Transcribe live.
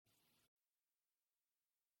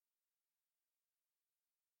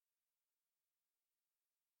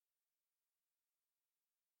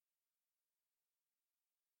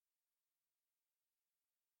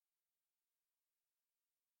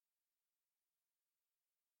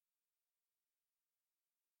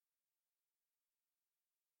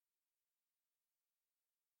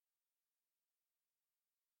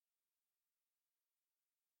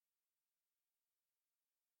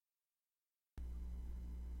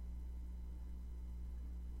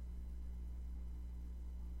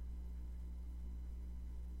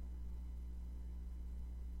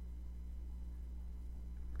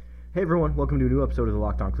Hey everyone, welcome to a new episode of the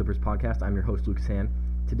Locked On Clippers podcast. I'm your host, Luke San.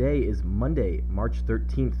 Today is Monday, March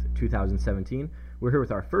 13th, 2017. We're here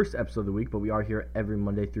with our first episode of the week, but we are here every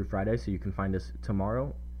Monday through Friday, so you can find us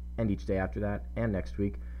tomorrow and each day after that and next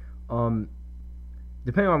week. Depending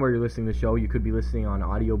on where you're listening to the show, you could be listening on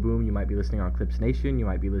Audio Boom, you might be listening on Clips Nation, you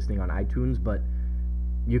might be listening on iTunes, but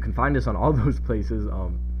you can find us on all those places.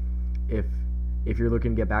 If you're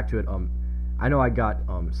looking to get back to it, I know I got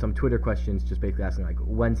some Twitter questions just basically asking, like,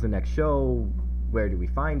 when's the next show? Where do we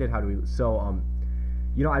find it? How do we... So,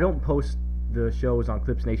 I don't post the shows on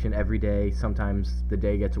Clips Nation every day. Sometimes the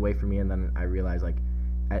day gets away from me, and then I realize, like,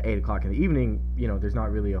 at 8 o'clock in the evening, there's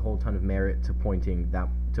not really a whole ton of merit to posting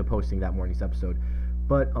that morning's episode.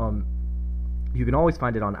 But you can always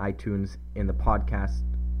find it on iTunes in the podcast...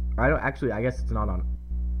 I guess it's not on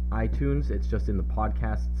iTunes. It's just in the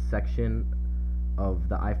podcast section of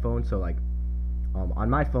the iPhone. So, like... on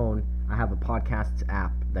my phone, I have a podcasts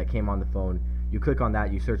app that came on the phone. You click on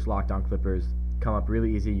that, you search Locked On Clippers, come up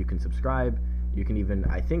really easy. You can subscribe. You can even,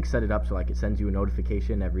 I think, set it up so like it sends you a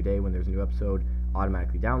notification every day when there's a new episode,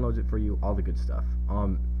 automatically downloads it for you, all the good stuff.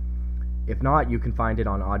 If not, you can find it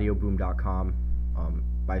on audioboom.com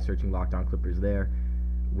by searching Locked On Clippers there,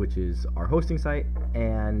 which is our hosting site.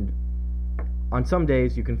 And on some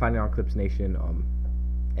days, you can find it on Clips Nation,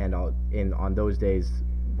 and on those days,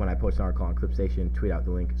 when I post an article on Clip Station, tweet out the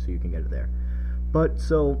link so you can get it there. But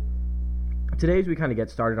so today, as we kind of get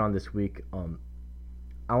started on this week,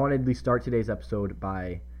 I wanted to start today's episode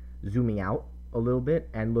by zooming out a little bit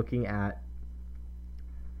and looking at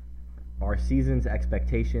our season's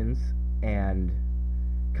expectations and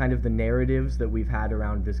kind of the narratives that we've had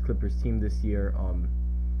around this Clippers team this year,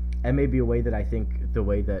 and maybe a way that I think the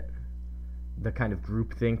way that the kind of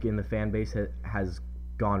groupthink in the fan base has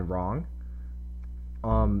gone wrong.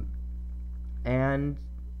 And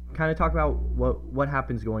kind of talk about what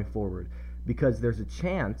happens going forward, because there's a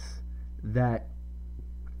chance that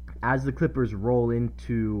as the Clippers roll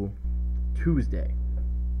into Tuesday,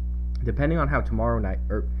 depending on how tonight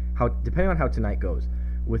goes,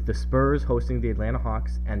 with the Spurs hosting the Atlanta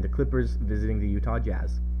Hawks and the Clippers visiting the Utah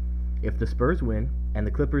Jazz, if the Spurs win and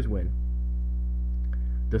the Clippers win,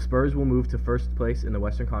 the Spurs will move to first place in the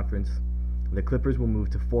Western Conference. The Clippers will move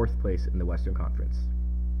to fourth place in the Western Conference.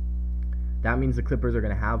 That means the Clippers are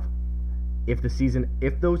going to have, if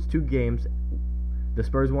those two games, the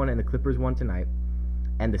Spurs won and the Clippers won tonight,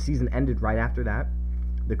 and the season ended right after that,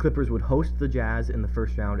 the Clippers would host the Jazz in the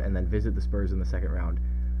first round and then visit the Spurs in the second round,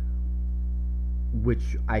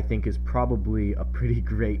 which I think is probably a pretty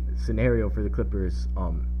great scenario for the Clippers.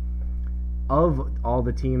 Of all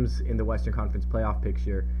the teams in the Western Conference playoff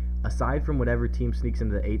picture, aside from whatever team sneaks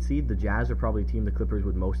into the 8th seed, the Jazz are probably a team the Clippers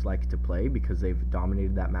would most like to play because they've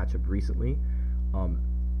dominated that matchup recently.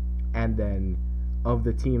 And then of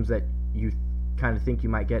the teams that you kind of think you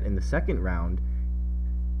might get in the second round,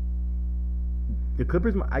 the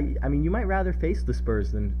Clippers, you might rather face the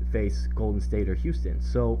Spurs than face Golden State or Houston.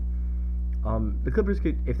 So the Clippers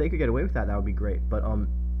if they could get away with that would be great. But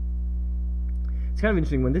it's kind of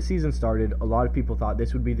interesting. When this season started, a lot of people thought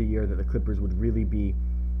this would be the year that the Clippers would really be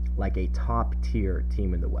like a top-tier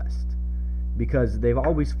team in the West, because they've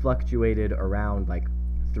always fluctuated around like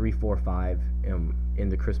 3, 4, 5 in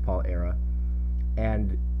the Chris Paul era.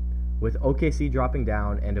 And with OKC dropping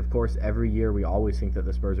down, and of course every year we always think that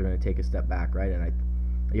the Spurs are going to take a step back, right? And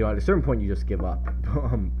at a certain point you just give up.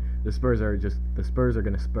 The Spurs are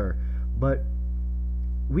going to spur. But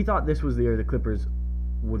we thought this was the year the Clippers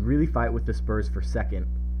would really fight with the Spurs for second,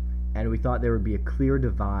 and we thought there would be a clear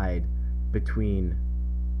divide between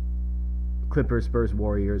Clippers, Spurs,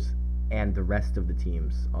 Warriors, and the rest of the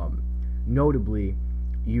teams. Notably,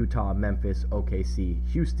 Utah, Memphis, OKC,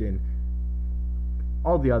 Houston,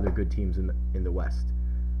 all the other good teams in the West.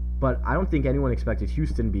 But I don't think anyone expected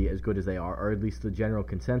Houston to be as good as they are, or at least the general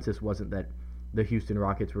consensus wasn't that the Houston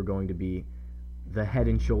Rockets were going to be the head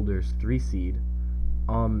and shoulders 3 seed.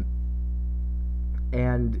 And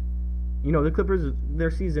the Clippers,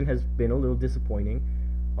 their season has been a little disappointing.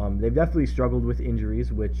 They've definitely struggled with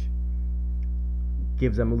injuries, which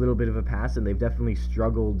gives them a little bit of a pass, and they've definitely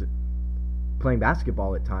struggled playing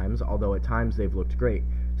basketball at times, although at times they've looked great.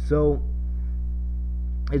 So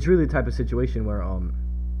it's really the type of situation where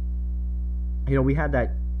we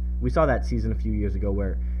saw that season a few years ago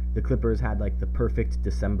where the Clippers had like the perfect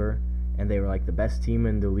December, and they were like the best team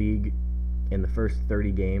in the league in the first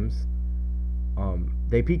 30 games.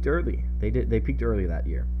 They peaked early. They peaked early that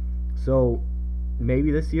year. So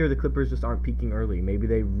maybe this year the Clippers just aren't peaking early. Maybe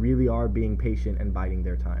they really are being patient and biding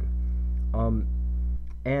their time.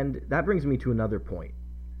 And that brings me to another point,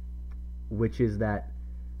 which is that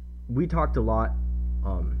we talked a lot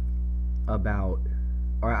about,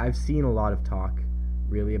 or I've seen a lot of talk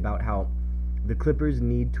really about how the Clippers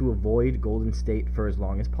need to avoid Golden State for as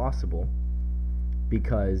long as possible,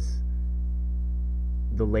 because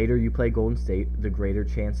the later you play Golden State, the greater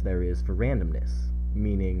chance there is for randomness,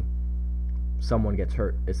 meaning someone gets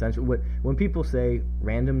hurt. Essentially, when people say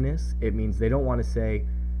randomness, it means they don't want to say,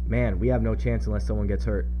 man, we have no chance unless someone gets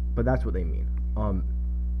hurt, but that's what they mean.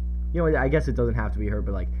 I guess it doesn't have to be hurt,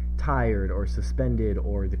 but like tired or suspended,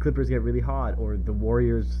 or the Clippers get really hot, or the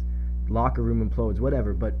Warriors locker room implodes,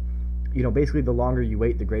 whatever. But basically, the longer you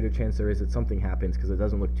wait, the greater chance there is that something happens, because it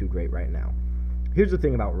doesn't look too great right now. Here's the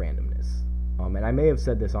thing about randomness, and I may have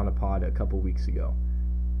said this on a pod a couple weeks ago.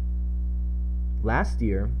 Last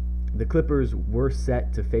year, the Clippers were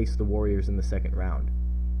set to face the Warriors in the second round.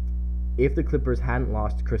 If the Clippers hadn't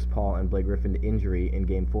lost Chris Paul and Blake Griffin to injury in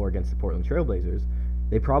Game 4 against the Portland Trail Blazers,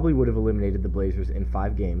 they probably would have eliminated the Blazers in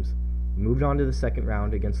 5 games, moved on to the second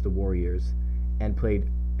round against the Warriors, and played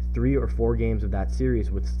 3 or 4 games of that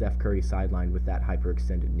series with Steph Curry sidelined with that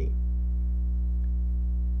hyperextended knee.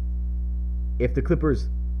 If the Clippers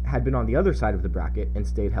had been on the other side of the bracket and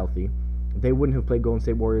stayed healthy, they wouldn't have played the Golden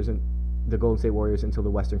State Warriors until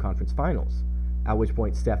the Western Conference Finals, at which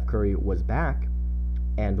point Steph Curry was back,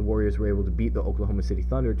 and the Warriors were able to beat the Oklahoma City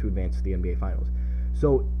Thunder to advance to the NBA Finals.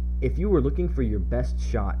 So if you were looking for your best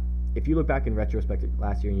shot, if you look back in retrospect at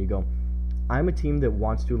last year and you go, I'm a team that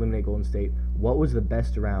wants to eliminate Golden State, what was the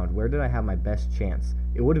best round? Where did I have my best chance?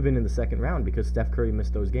 It would have been in the second round, because Steph Curry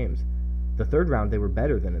missed those games. The third round, they were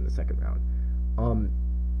better than in the second round.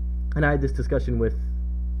 And I had this discussion with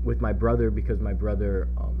my brother, because my brother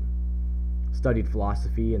studied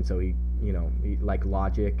philosophy, and so he liked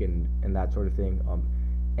logic and that sort of thing.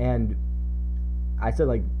 And I said,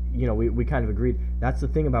 we kind of agreed. That's the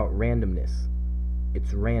thing about randomness.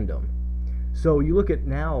 It's random. So you look at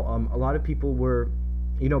now, a lot of people were,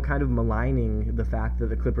 kind of maligning the fact that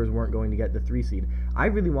the Clippers weren't going to get the 3 seed. I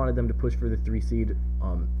really wanted them to push for the 3 seed,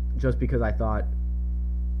 just because I thought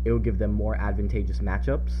it would give them more advantageous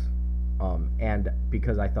matchups, and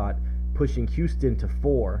because I thought pushing Houston to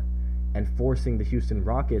 4 and forcing the Houston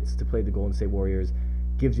Rockets to play the Golden State Warriors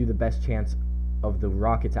gives you the best chance of the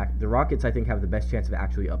Rockets. The Rockets, I think, have the best chance of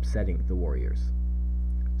actually upsetting the Warriors.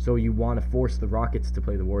 So you want to force the Rockets to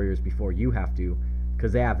play the Warriors before you have to,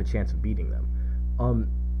 because they have a chance of beating them.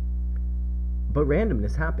 But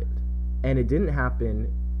randomness happened, and it didn't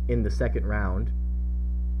happen in the second round,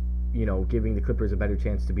 giving the Clippers a better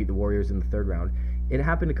chance to beat the Warriors in the third round. It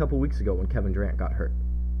happened a couple weeks ago when Kevin Durant got hurt.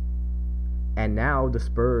 And now the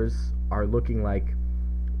Spurs are looking like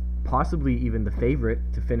possibly even the favorite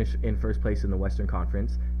to finish in first place in the Western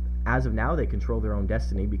Conference. As of now, they control their own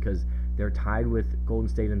destiny, because they're tied with Golden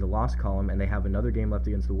State in the loss column, and they have another game left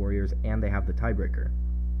against the Warriors, and they have the tiebreaker.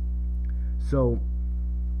 So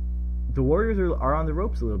the Warriors are on the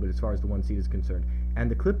ropes a little bit as far as the 1 seed is concerned,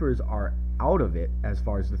 and the Clippers are out of it as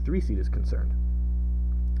far as the 3 seed is concerned.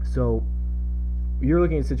 So you're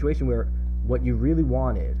looking at a situation where what you really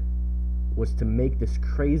wanted was to make this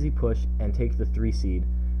crazy push and take the 3 seed,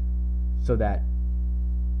 so that,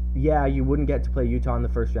 yeah, you wouldn't get to play Utah in the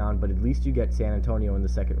first round, but at least you get San Antonio in the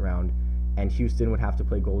second round, and Houston would have to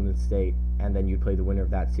play Golden State, and then you'd play the winner of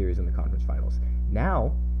that series in the conference finals.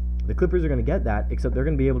 Now, the Clippers are going to get that, except they're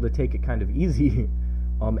going to be able to take it kind of easy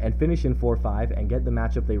and finish in 4-5 and get the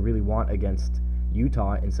matchup they really want against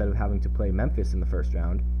Utah, instead of having to play Memphis in the first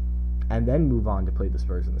round, and then move on to play the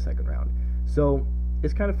Spurs in the second round. So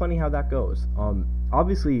it's kind of funny how that goes.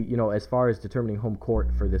 Obviously, as far as determining home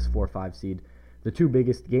court for this 4-5 seed, the 2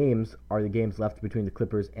 biggest games are the games left between the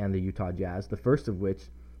Clippers and the Utah Jazz, the first of which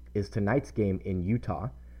is tonight's game in Utah.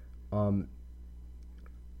 And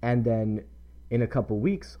then in a couple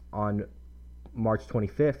weeks, on March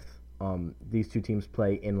 25th, these 2 teams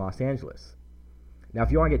play in Los Angeles. Now,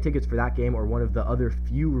 if you want to get tickets for that game or one of the other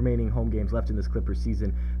few remaining home games left in this Clippers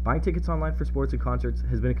season, buying tickets online for sports and concerts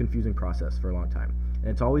has been a confusing process for a long time. And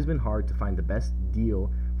it's always been hard to find the best deal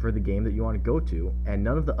for the game that you want to go to, and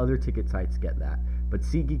none of the other ticket sites get that. But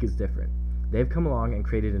SeatGeek is different. They've come along and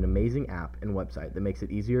created an amazing app and website that makes it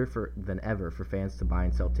easier than ever for fans to buy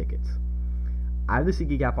and sell tickets. I have the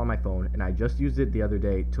SeatGeek app on my phone, and I just used it the other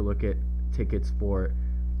day to look at tickets for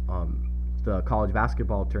the college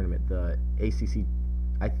basketball tournament, the ACC.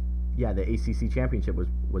 The ACC championship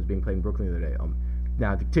was being played in Brooklyn the other day.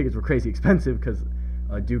 Now the tickets were crazy expensive because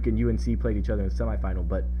Duke and UNC played each other in the semifinal,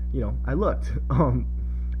 but I looked.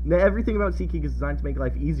 Everything about SeatGeek is designed to make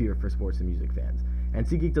life easier for sports and music fans, and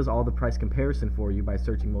SeatGeek does all the price comparison for you by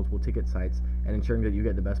searching multiple ticket sites and ensuring that you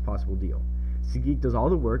get the best possible deal. SeatGeek does all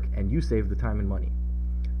the work, and you save the time and money.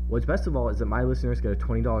 What's best of all is that my listeners get a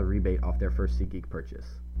 $20 rebate off their first SeatGeek purchase.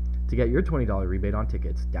 To get your $20 rebate on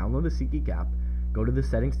tickets, download the SeatGeek app, go to the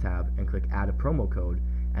Settings tab, and click Add a Promo Code,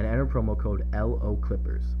 and enter promo code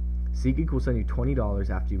LOClippers. SeatGeek will send you $20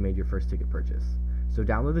 after you made your first ticket purchase. So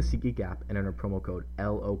download the SeatGeek app and enter promo code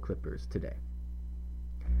LOClippers today.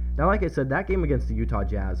 Now, like I said, that game against the Utah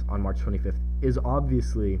Jazz on March 25th is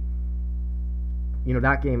obviously,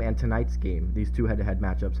 that game and tonight's game, these two head-to-head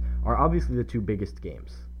matchups, are obviously the two biggest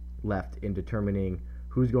games left in determining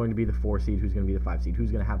who's going to be the 4 seed, who's going to be the 5 seed,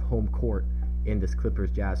 who's going to have home court in this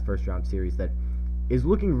Clippers-Jazz first-round series that is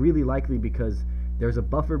looking really likely because there's a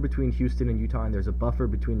buffer between Houston and Utah, and there's a buffer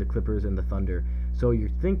between the Clippers and the Thunder. So you're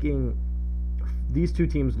thinking these two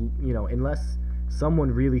teams, unless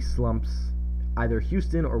someone really slumps, either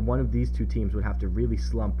Houston or one of these two teams would have to really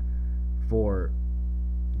slump for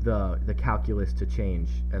the calculus to change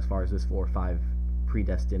as far as this 4-5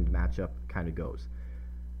 predestined matchup kind of goes.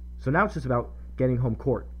 So now it's just about getting home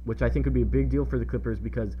court, which I think would be a big deal for the Clippers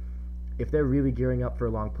because if they're really gearing up for a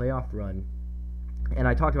long playoff run, and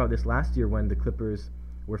I talked about this last year when the Clippers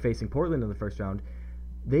were facing Portland in the first round,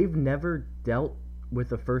 they've never dealt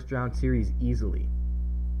with a first-round series easily.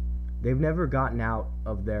 They've never gotten out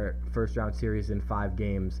of their first-round series in 5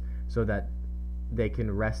 games so that they can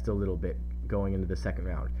rest a little bit going into the second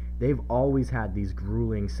round. They've always had these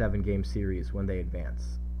grueling 7-game series when they advance.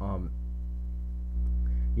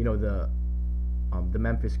 The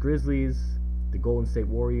Memphis Grizzlies, the Golden State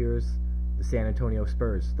Warriors, the San Antonio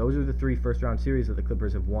Spurs. Those are the 3 first-round series that the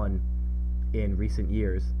Clippers have won in recent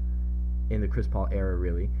years, in the Chris Paul era,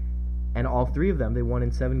 really. And all 3 of them, they won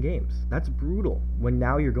in 7 games. That's brutal. When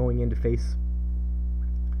now you're going in to face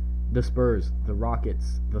the Spurs, the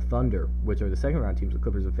Rockets, the Thunder, which are the second-round teams the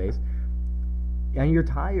Clippers have faced, and you're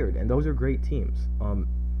tired, and those are great teams.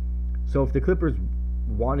 So if the Clippers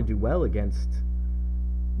want to do well against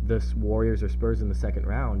the Warriors or Spurs in the second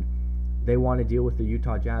round, they want to deal with the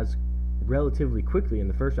Utah Jazz relatively quickly in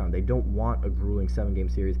the first round. They don't want a grueling 7-game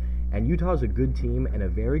series. And Utah's a good team and a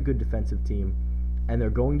very good defensive team, and they're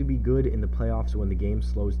going to be good in the playoffs when the game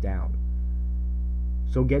slows down.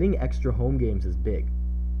 So getting extra home games is big.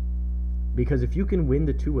 Because if you can win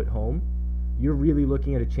the 2 at home, you're really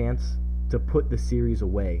looking at a chance to put the series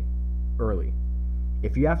away early.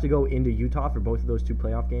 If you have to go into Utah for both of those 2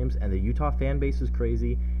 playoff games, and the Utah fan base is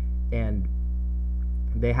crazy, and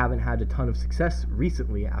they haven't had a ton of success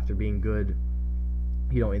recently after being good,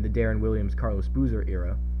 in the Darren Williams, Carlos Boozer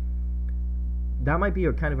era, that might be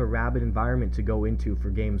a kind of a rabid environment to go into for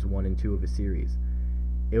games 1 and 2 of a series.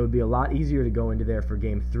 It would be a lot easier to go into there for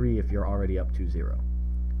game 3 if you're already up 2-0.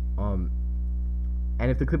 And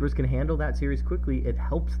if the Clippers can handle that series quickly, it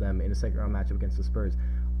helps them in a second-round matchup against the Spurs.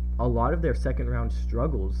 A lot of their second-round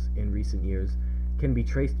struggles in recent years can be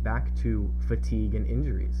traced back to fatigue and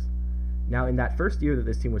injuries. Now, in that first year that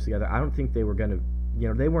this team was together, I don't think they were going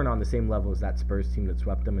to, they weren't on the same level as that Spurs team that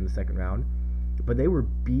swept them in the second round, but they were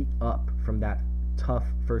beat up from that tough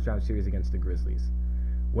first-round series against the Grizzlies.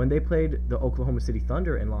 When they played the Oklahoma City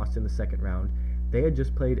Thunder and lost in the second round, they had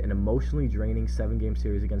just played an emotionally draining 7-game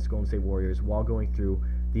series against Golden State Warriors while going through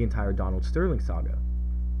the entire Donald Sterling saga.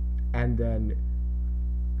 And then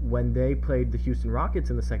when they played the Houston Rockets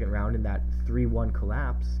in the second round in that 3-1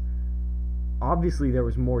 collapse, obviously there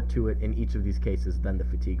was more to it in each of these cases than the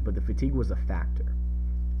fatigue, but the fatigue was a factor.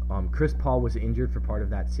 Chris Paul was injured for part of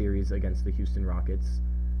that series against the Houston Rockets,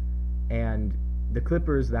 and the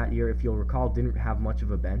Clippers that year, if you'll recall, didn't have much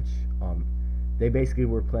of a bench. They basically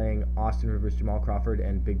were playing Austin Rivers, Jamal Crawford,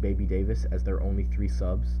 and Big Baby Davis as their only 3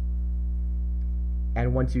 subs.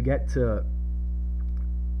 And once you get to,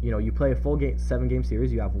 you play a full 7-game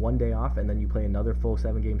series, you have 1 day off, and then you play another full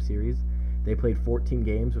 7-game series. They played 14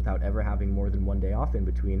 games without ever having more than 1 day off in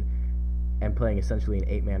between, and playing essentially an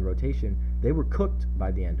 8-man rotation. They were cooked by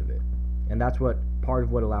the end of it. And that's part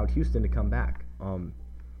of what allowed Houston to come back.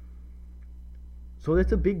 So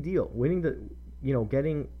that's a big deal. Winning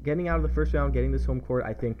getting out of the first round, getting this home court,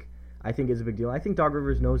 I think is a big deal. I think Doc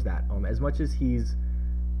Rivers knows that. As much as he's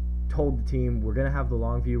told the team, we're going to have the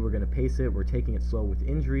long view, we're going to pace it, we're taking it slow with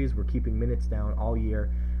injuries, we're keeping minutes down all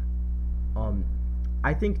year.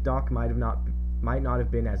 I think Doc might not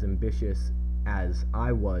have been as ambitious as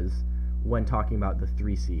I was when talking about the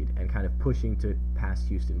 3 seed and kind of pushing to pass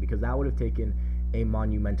Houston, because that would have taken a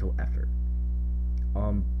monumental effort.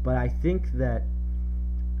 But I think that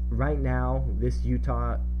right now, this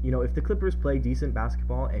Utah, if the Clippers play decent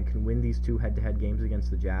basketball and can win these 2 head-to-head games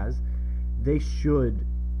against the Jazz, they should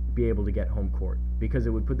be able to get home court, because it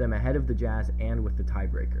would put them ahead of the Jazz and with the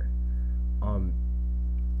tiebreaker.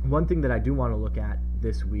 One thing that I do want to look at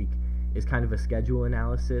this week is kind of a schedule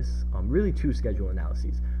analysis, really 2 schedule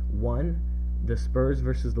analyses. One, the Spurs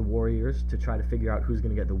versus the Warriors to try to figure out who's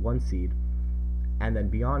going to get the 1 seed, and then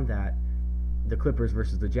beyond that, the Clippers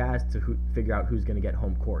versus the Jazz to figure out who's going to get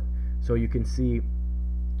home court. So you can see,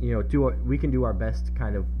 we can do our best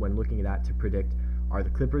kind of when looking at that to predict, are the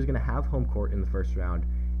Clippers going to have home court in the first round,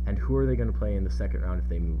 and who are they going to play in the second round if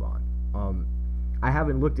they move on? I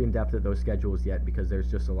haven't looked in depth at those schedules yet because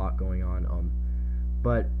there's just a lot going on.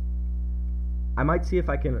 But I might see if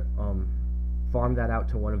I can farm that out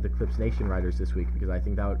to one of the Clips Nation writers this week, because I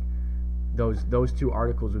think that those 2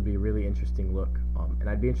 articles would be a really interesting look, and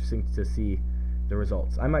I'd be interested to see the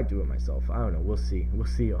results. I might do it myself. I don't know. We'll see. We'll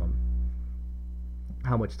see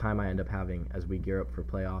how much time I end up having as we gear up for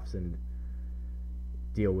playoffs and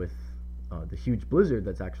deal with the huge blizzard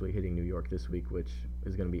that's actually hitting New York this week, which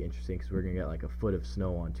is going to be interesting because we're going to get like a foot of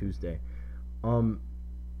snow on Tuesday. But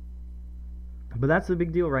that's the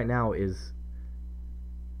big deal right now. Is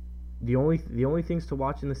the only things to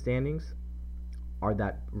watch in the standings are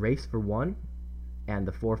that race for 1 and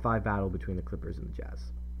the 4-5 battle between the Clippers and the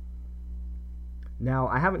Jazz. Now,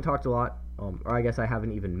 I haven't talked a lot, or I guess I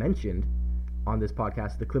haven't even mentioned on this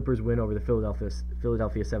podcast the Clippers win over the Philadelphia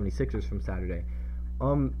 76ers from Saturday.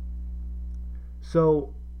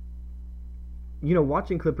 So,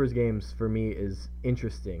 watching Clippers games for me is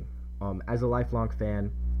interesting. As a lifelong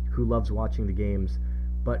fan who loves watching the games,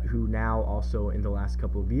 but who now also in the last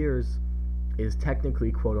couple of years is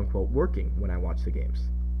technically quote-unquote working when I watch the games.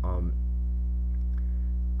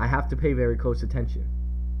 I have to pay very close attention.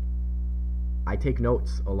 I take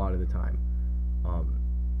notes a lot of the time.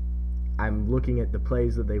 I'm looking at the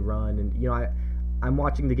plays that they run, and I'm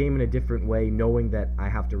watching the game in a different way, knowing that I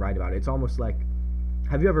have to write about it. It's almost like,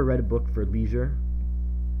 have you ever read a book for leisure?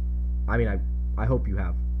 I mean, I hope you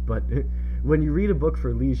have, but when you read a book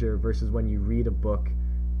for leisure versus when you read a book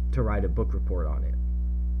to write a book report on it,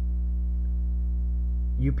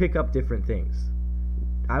 you pick up different things.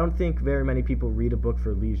 I don't think very many people read a book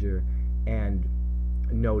for leisure and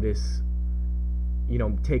notice,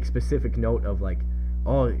 take specific note of like,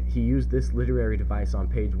 oh, he used this literary device on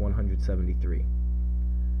page 173.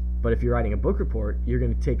 But if you're writing a book report, you're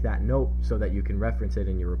going to take that note so that you can reference it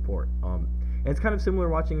in your report. And it's kind of similar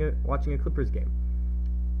watching a Clippers game.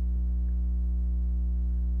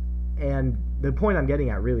 And the point I'm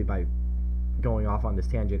getting at really by going off on this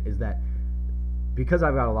tangent is that because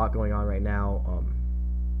I've got a lot going on right now,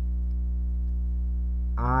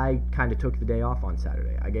 I kind of took the day off on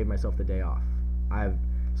Saturday. I gave myself the day off. I have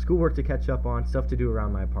schoolwork to catch up on, stuff to do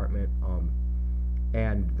around my apartment,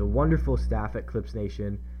 and the wonderful staff at Clips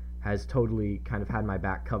Nation has totally kind of had my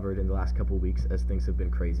back covered in the last couple of weeks as things have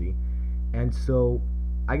been crazy. And so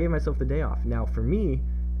I gave myself the day off. Now for me,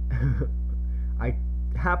 I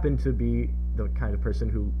happen to be the kind of person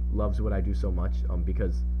who loves what I do so much,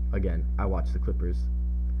 because, again, I watch the Clippers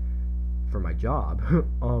for my job,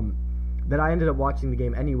 that I ended up watching the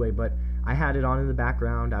game anyway, but I had it on in the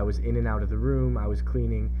background. I was in and out of the room. I was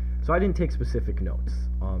cleaning. So I didn't take specific notes.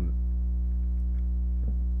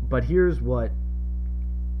 But here's what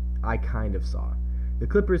I kind of saw. The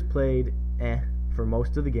Clippers played for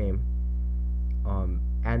most of the game.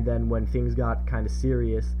 And then when things got kind of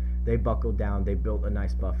serious, they buckled down. They built a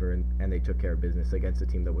nice buffer, and they took care of business against a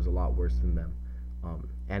team that was a lot worse than them.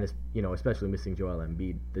 And especially missing Joel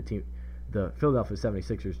Embiid, the Philadelphia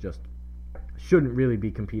 76ers just shouldn't really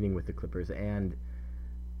be competing with the Clippers. And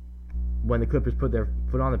when the Clippers put their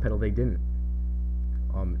foot on the pedal, they didn't.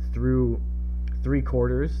 Through 3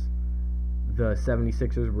 quarters, the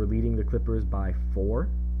 76ers were leading the Clippers by 4.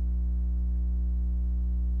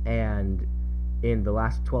 And in the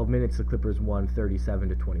last 12 minutes, the Clippers won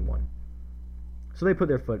 37-21. So they put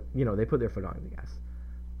their foot on the gas.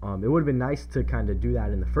 It would have been nice to kind of do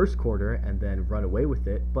that in the first quarter and then run away with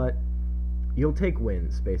it, but you'll take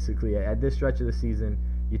wins, basically. At this stretch of the season,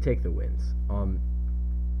 you take the wins.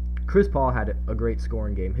 Chris Paul had a great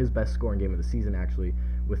scoring game, his best scoring game of the season, actually,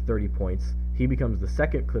 with 30 points. He becomes the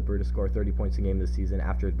second Clipper to score 30 points a game this season,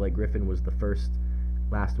 after Blake Griffin was the first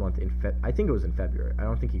last month I think it was in February. I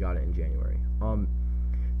don't think he got it in January.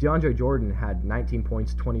 DeAndre Jordan had 19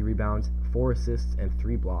 points, 20 rebounds, 4 assists, and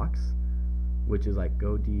 3 blocks, which is like,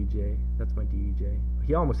 go DJ. That's my DJ.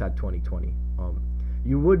 He almost had 20-20.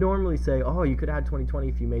 You would normally say, oh, you could have had 20-20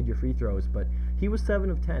 if you made your free throws, but he was 7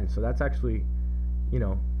 of 10, so that's actually,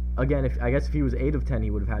 again, if he was 8 of 10,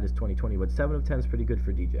 he would have had his 20-20, but 7 of 10 is pretty good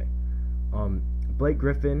for DJ. Blake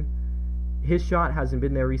Griffin, his shot hasn't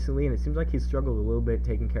been there recently, and it seems like he's struggled a little bit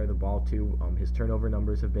taking care of the ball too. His turnover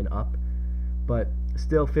numbers have been up, but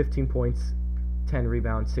still 15 points, 10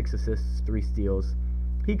 rebounds, 6 assists, 3 steals.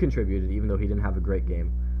 He contributed, even though he didn't have a great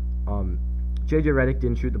game. JJ Redick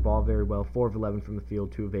didn't shoot the ball very well, 4 of 11 from the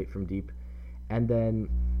field, 2 of 8 from deep. And then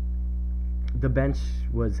the bench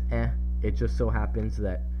was It just so happens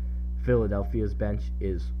that Philadelphia's bench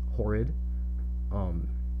is horrid.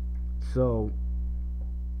 So,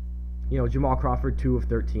 Jamal Crawford, 2 of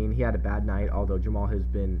 13. He had a bad night, although Jamal has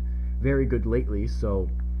been very good lately, so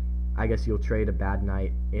I guess you'll trade a bad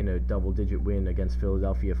night in a double-digit win against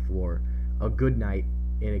Philadelphia for a good night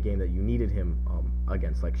in a game that you needed him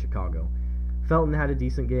against, like Chicago. Felton had a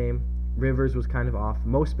decent game. Rivers was kind of off.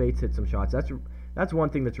 Mo Spates hit some shots. That's one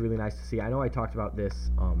thing that's really nice to see. I know I talked about this,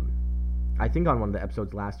 I think on one of the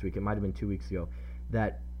episodes last week, it might have been 2 weeks ago,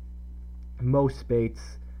 that Mo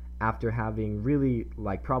Spates, after having really,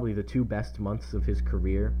 probably the 2 best months of his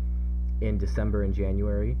career in December and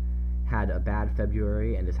January, had a bad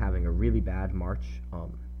February and is having a really bad March.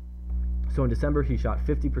 So in December, he shot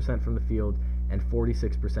 50% from the field and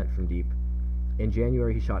 46% from deep. In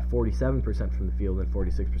January, he shot 47% from the field and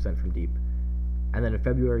 46% from deep. And then in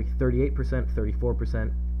February, 38%,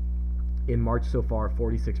 34%. In March so far,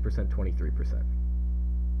 46%, 23%.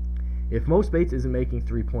 If Mo Spates isn't making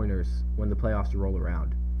three-pointers when the playoffs roll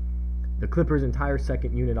around, the Clippers' entire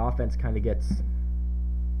second unit offense kind of gets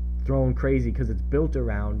thrown crazy because it's built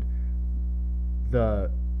around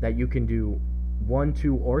that you can do 1,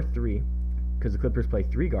 2, or 3, because the Clippers play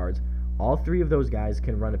 3 guards. All 3 of those guys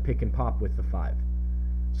can run a pick and pop with the 5.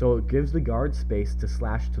 So it gives the guard space to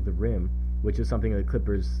slash to the rim, which is something the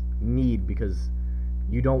Clippers need because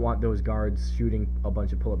you don't want those guards shooting a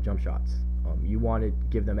bunch of pull-up jump shots. You want to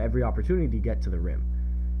give them every opportunity to get to the rim.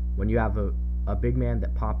 When you have a big man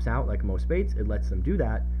that pops out like Mo Spates, it lets them do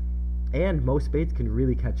that. And Mo Spates can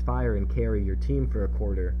really catch fire and carry your team for a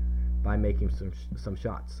quarter by making some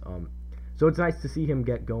shots. So it's nice to see him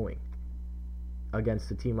get going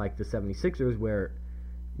against a team like the 76ers where,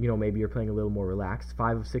 maybe you're playing a little more relaxed.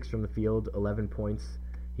 5 of 6 from the field, 11 points.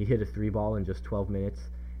 He hit a 3-ball in just 12 minutes.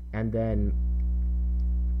 And then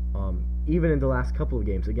even in the last couple of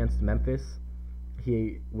games against Memphis,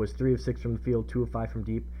 he was 3 of 6 from the field, 2 of 5 from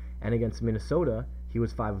deep. And against Minnesota, he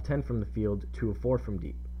was 5 of 10 from the field, 2 of 4 from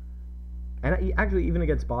deep. And actually, even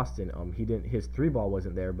against Boston, his 3-ball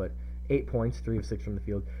wasn't there, but 8 points, 3 of 6 from the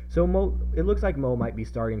field. So it looks like Mo might be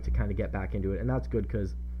starting to kind of get back into it, and that's good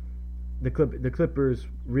because the Clippers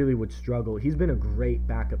really would struggle. He's been a great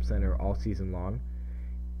backup center all season long.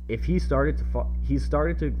 If he started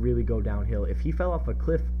to really go downhill. If he fell off a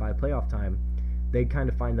cliff by playoff time, they'd kind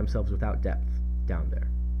of find themselves without depth down there.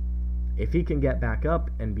 If he can get back up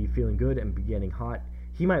and be feeling good and be getting hot,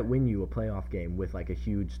 he might win you a playoff game with a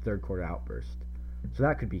huge third quarter outburst. So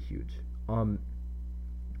that could be huge.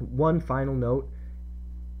 One final note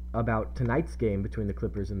about tonight's game between the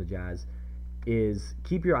Clippers and the Jazz is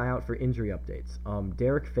keep your eye out for injury updates.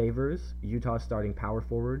 Derek Favors, Utah's starting power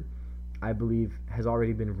forward, I believe has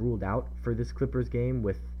already been ruled out for this Clippers game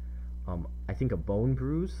with, I think, a bone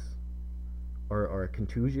bruise or a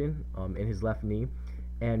contusion in his left knee.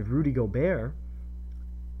 And Rudy Gobert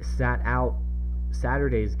sat out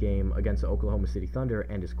Saturday's game against the Oklahoma City Thunder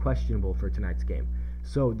and is questionable for tonight's game.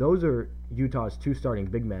 So those are Utah's 2 starting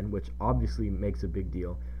big men, which obviously makes a big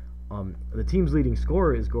deal. The team's leading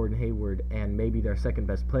scorer is Gordon Hayward, and maybe their second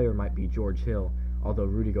best player might be George Hill, although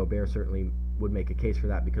Rudy Gobert certainly would make a case for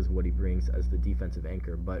that because of what he brings as the defensive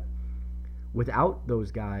anchor. But without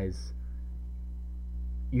those guys,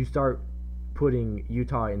 you start putting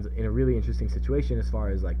Utah in a really interesting situation as far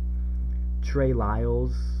as Trey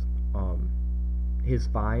Lyles. He's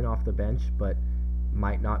fine off the bench, but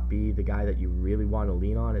might not be the guy that you really want to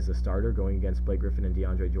lean on as a starter going against Blake Griffin and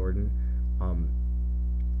DeAndre Jordan.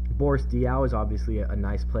 Boris Diaw is obviously a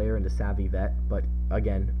nice player and a savvy vet, but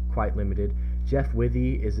again, quite limited. Jeff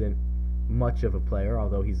Withey isn't much of a player,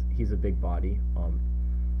 although he's a big body.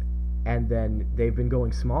 And then they've been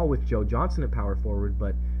going small with Joe Johnson at power forward,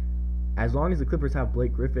 but as long as the Clippers have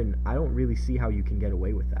Blake Griffin, I don't really see how you can get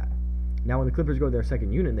away with that. Now, when the Clippers go to their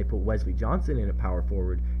second unit and they put Wesley Johnson in at power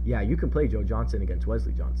forward, yeah, you can play Joe Johnson against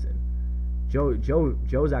Wesley Johnson.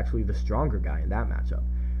 Joe's actually the stronger guy in that matchup.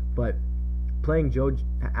 But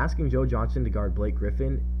asking Joe Johnson to guard Blake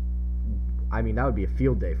Griffin, I mean, that would be a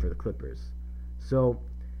field day for the Clippers. So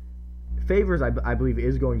Favors, I believe,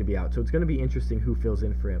 is going to be out. So it's going to be interesting who fills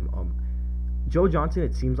in for him. Joe Johnson,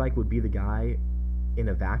 it seems like, would be the guy in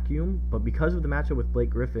a vacuum, but because of the matchup with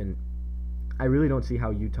Blake Griffin, I really don't see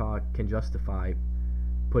how Utah can justify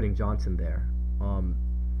putting Johnson there.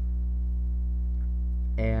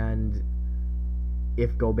 And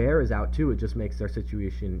if Gobert is out too, it just makes their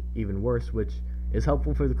situation even worse, which is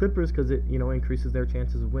helpful for the Clippers because it increases their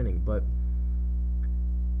chances of winning. But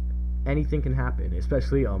anything can happen,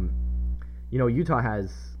 especially Utah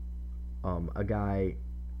has a guy,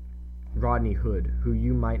 Rodney Hood, who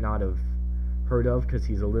you might not have heard of because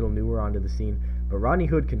he's a little newer onto the scene. But Rodney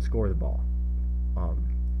Hood can score the ball.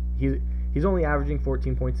 He's only averaging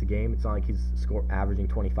 14 points a game. It's not like he's averaging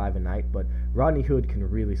 25 a night, but Rodney Hood can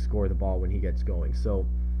really score the ball when he gets going. So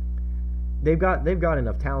they've got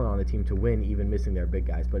enough talent on the team to win, even missing their big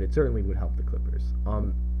guys. But it certainly would help the Clippers.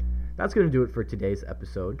 That's going to do it for today's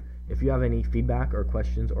episode. If you have any feedback or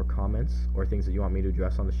questions or comments or things that you want me to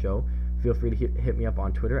address on the show, feel free to hit me up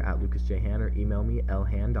on Twitter at LucasJHan or email me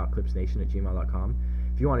lhan.clipsnation@gmail.com.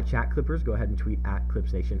 If you want to chat Clippers, go ahead and tweet at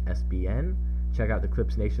ClipsNationSBN. Check out the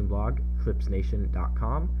Clips Nation blog,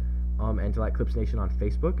 clipsnation.com. And to like Clips Nation on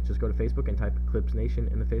Facebook, just go to Facebook and type Clips Nation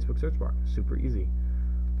in the Facebook search bar. Super easy.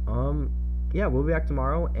 Yeah, we'll be back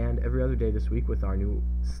tomorrow and every other day this week with our new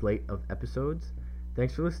slate of episodes.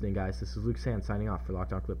 Thanks for listening, guys. This is Luke Sand signing off for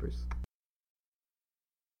Locked On Clippers.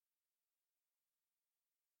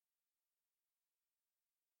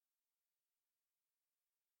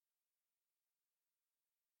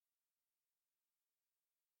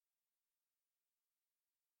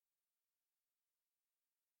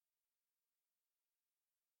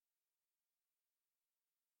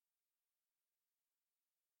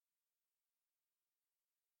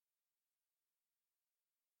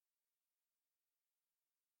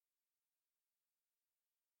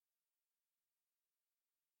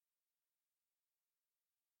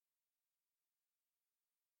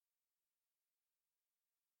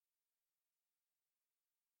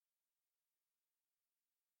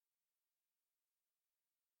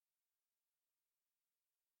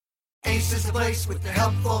 Ace is the place with the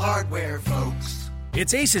helpful hardware, folks.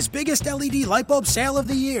 It's Ace's biggest LED light bulb sale of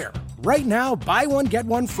the year. Right now, buy one, get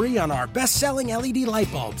one free on our best-selling LED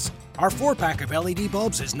light bulbs. Our 4-pack of LED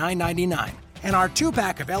bulbs is $9.99, and our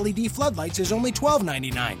 2-pack of LED floodlights is only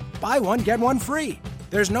 $12.99. Buy one, get one free.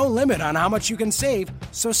 There's no limit on how much you can save,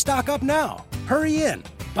 so stock up now. Hurry in.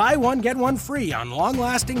 Buy one, get one free on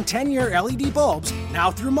long-lasting 10-year LED bulbs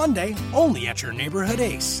now through Monday, only at your neighborhood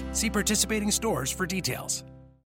Ace. See participating stores for details.